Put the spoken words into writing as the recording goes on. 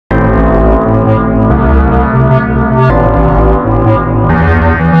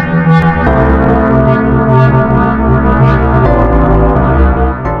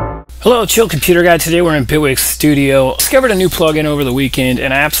Hello, Chill Computer Guy. Today we're in Bitwig Studio. Discovered a new plugin over the weekend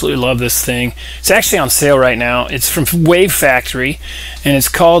and I absolutely love this thing. It's actually on sale right now. It's from Wave Factory and it's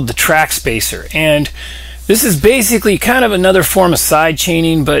called the Track Spacer. And this is basically kind of another form of side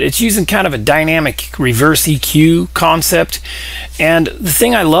chaining, but it's using kind of a dynamic reverse EQ concept. And the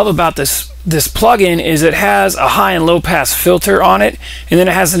thing I love about this plugin is it has a high and low pass filter on it, and then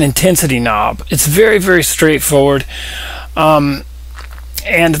it has an intensity knob. It's very, very straightforward.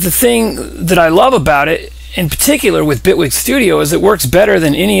 And the thing that I love about it, in particular with Bitwig Studio, is it works better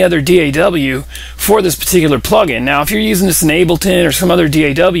than any other DAW for this particular plugin. Now, if you're using this in Ableton or some other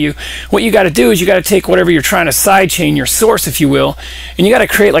DAW, what you got to do is you got to take whatever you're trying to sidechain, your source, if you will, and you got to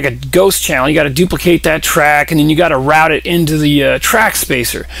create like a ghost channel. You got to duplicate that track, and then you got to route it into the track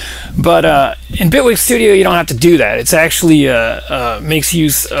spacer. But in Bitwig Studio, you don't have to do that. It's actually makes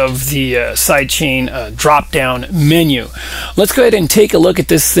use of the sidechain drop-down menu. Let's go ahead and take a look at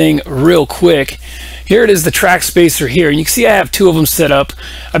this thing real quick. Here it is, the track spacer here, and you can see I have two of them set up.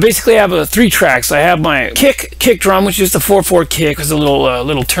 I basically have three tracks. I have my kick drum, which is the 4/4 kick, with a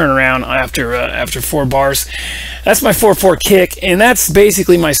little turnaround after 4 bars. That's my 4/4 kick, and that's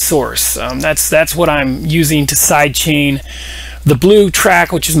basically my source. That's what I'm using to sidechain the blue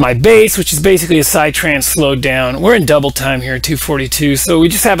track, which is my bass, which is basically a side trance slowed down. We're in double time here, 242, so we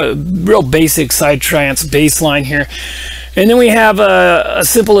just have a real basic side trance bass line here. And then we have a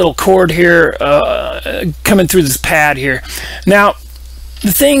simple little chord here coming through this pad here. Now,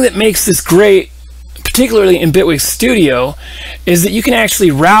 the thing that makes this great, particularly in Bitwig Studio, is that you can actually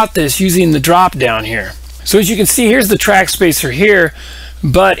route this using the drop down here. So as you can see, here's the track spacer here,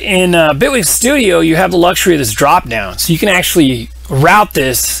 but in Bitwig Studio, you have the luxury of this drop down. So you can actually route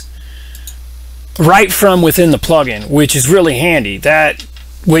this right from within the plugin, which is really handy. That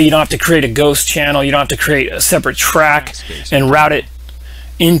way you don't have to create a ghost channel, you don't have to create a separate track and route it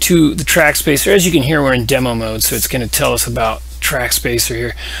into the track spacer. As you can hear, we're in demo mode, so it's going to tell us about track spacer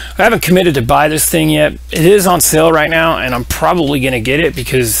here. I haven't committed to buy this thing yet. It is on sale right now, and I'm probably going to get it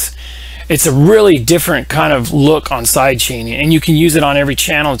because it's a really different kind of look on sidechaining, and you can use it on every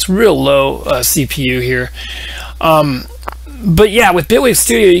channel. It's real low CPU here. But yeah, with Bitwig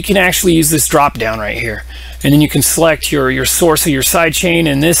Studio, you can actually use this drop down right here, and then you can select your source of your sidechain.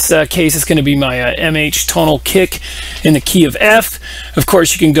 In this case, it's going to be my MH tonal kick in the key of F. Of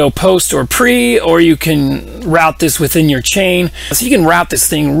course, you can go post or pre, or you can route this within your chain. So you can route this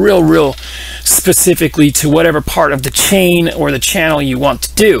thing real specifically to whatever part of the chain or the channel you want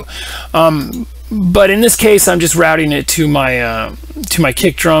to do. But in this case, I'm just routing it to my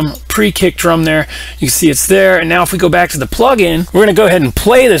kick drum, pre-kick drum there. You can see it's there. And now if we go back to the plugin, we're going to go ahead and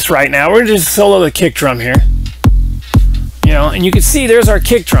play this right now. We're going to just solo the kick drum here. You know, and you can see there's our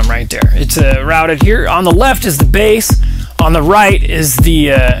kick drum right there. It's routed here. On the left is the bass. On the right is the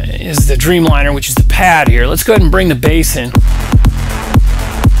Dreamliner, which is the pad here. Let's go ahead and bring the bass in.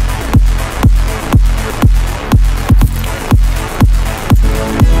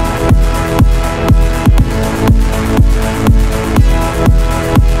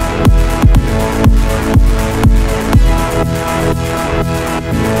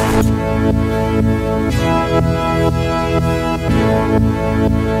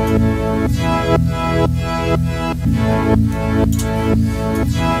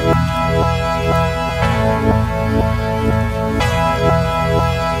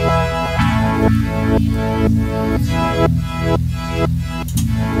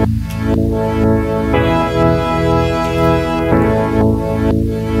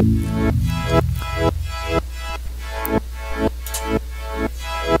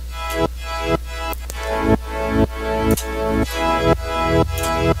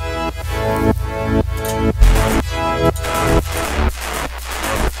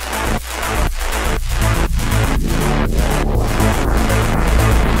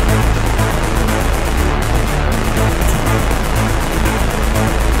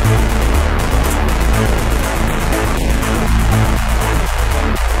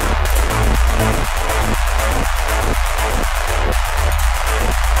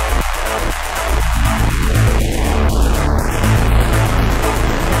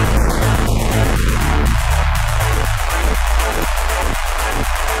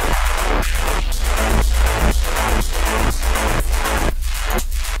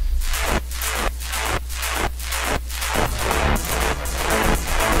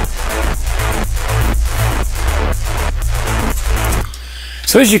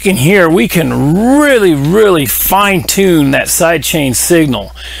 So as you can hear, we can really fine-tune that sidechain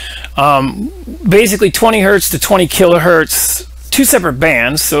signal. Basically 20 hertz to 20 kilohertz, two separate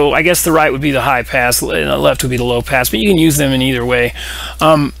bands. So I guess the right would be the high pass and the left would be the low pass, but you can use them in either way.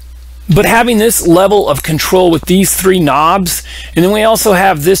 But having this level of control with these 3 knobs, and then we also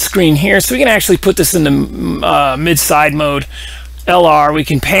have this screen here, so we can actually put this in the mid-side mode, LR. We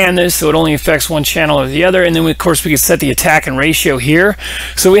can pan this so it only affects one channel or the other, and then of course we can set the attack and ratio here.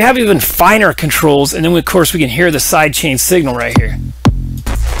 So we have even finer controls, and then of course we can hear the sidechain signal right here.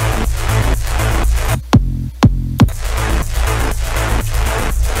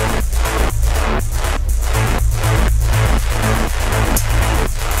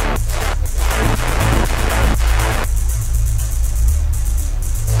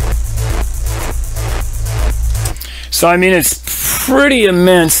 So I mean, it's pretty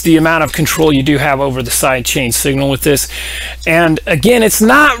immense the amount of control you do have over the sidechain signal with this. And again, it's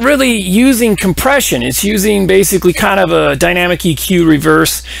not really using compression. It's using basically kind of a dynamic EQ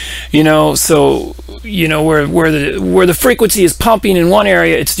reverse, you know, so you know where the frequency is pumping in one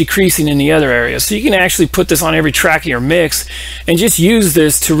area, it's decreasing in the other area. So you can actually put this on every track of your mix and just use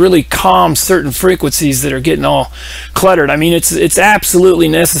this to really calm certain frequencies that are getting all cluttered. I mean, it's absolutely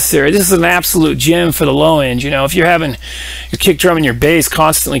necessary. This is an absolute gem for the low end. You know, if you're having your kick drum and your bass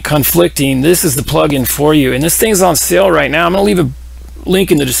constantly conflicting, this is the plugin for you. And this thing's on sale right now. I'm going to leave a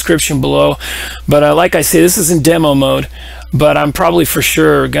link in the description below, but like I say, this is in demo mode, but I'm probably for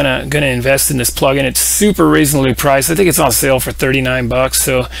sure gonna invest in this plugin. It's super reasonably priced. I think it's on sale for 39 bucks,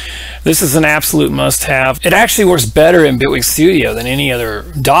 so this is an absolute must-have. It actually works better in Bitwig Studio than any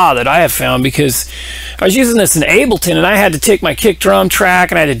other DAW that I have found, because I was using this in Ableton and I had to take my kick drum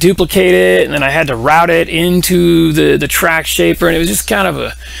track and I had to duplicate it, and then I had to route it into the track shaper, and it was just kind of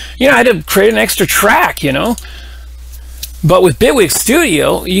a, you know, I had to create an extra track, you know. But with Bitwig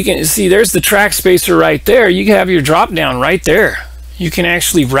Studio, you can see there's the track spacer right there. You can have your drop down right there. You can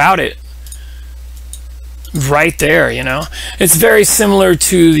actually route it right there, you know. It's very similar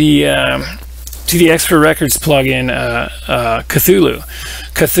to the Expert Records plugin, Cthulhu.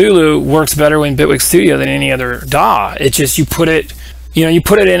 Cthulhu works better in Bitwig Studio than any other DAW. It just, you put it, you know, you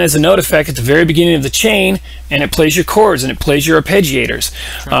put it in as a note effect at the very beginning of the chain, and it plays your chords and it plays your arpeggiators.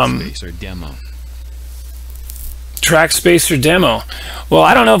 Track spacer demo. Track spacer demo. Well,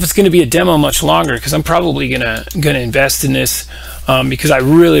 I don't know if it's going to be a demo much longer, because I'm probably gonna invest in this because I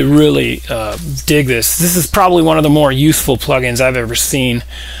really dig this. This is probably one of the more useful plugins I've ever seen.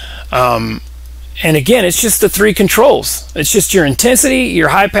 And again, it's just the 3 controls. It's just your intensity, your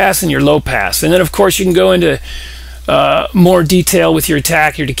high pass, and your low pass. And then of course you can go into more detail with your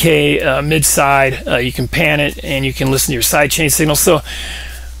attack, your decay, mid-side. You can pan it and you can listen to your sidechain signal. So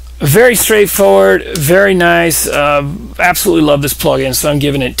very straightforward, very nice. Absolutely love this plugin, so I'm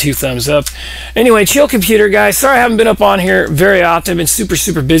giving it 2 thumbs up. Anyway, chill computer guys. Sorry I haven't been up on here very often. I've been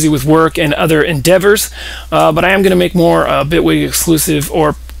super busy with work and other endeavors, but I am going to make more Bitwig exclusive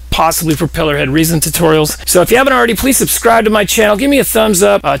or possibly Propellerhead Reason tutorials. So if you haven't already, please subscribe to my channel. Give me a thumbs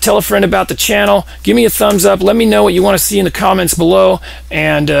up. Tell a friend about the channel. Give me a thumbs up. Let me know what you want to see in the comments below.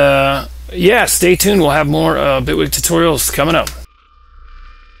 And yeah, stay tuned. We'll have more Bitwig tutorials coming up.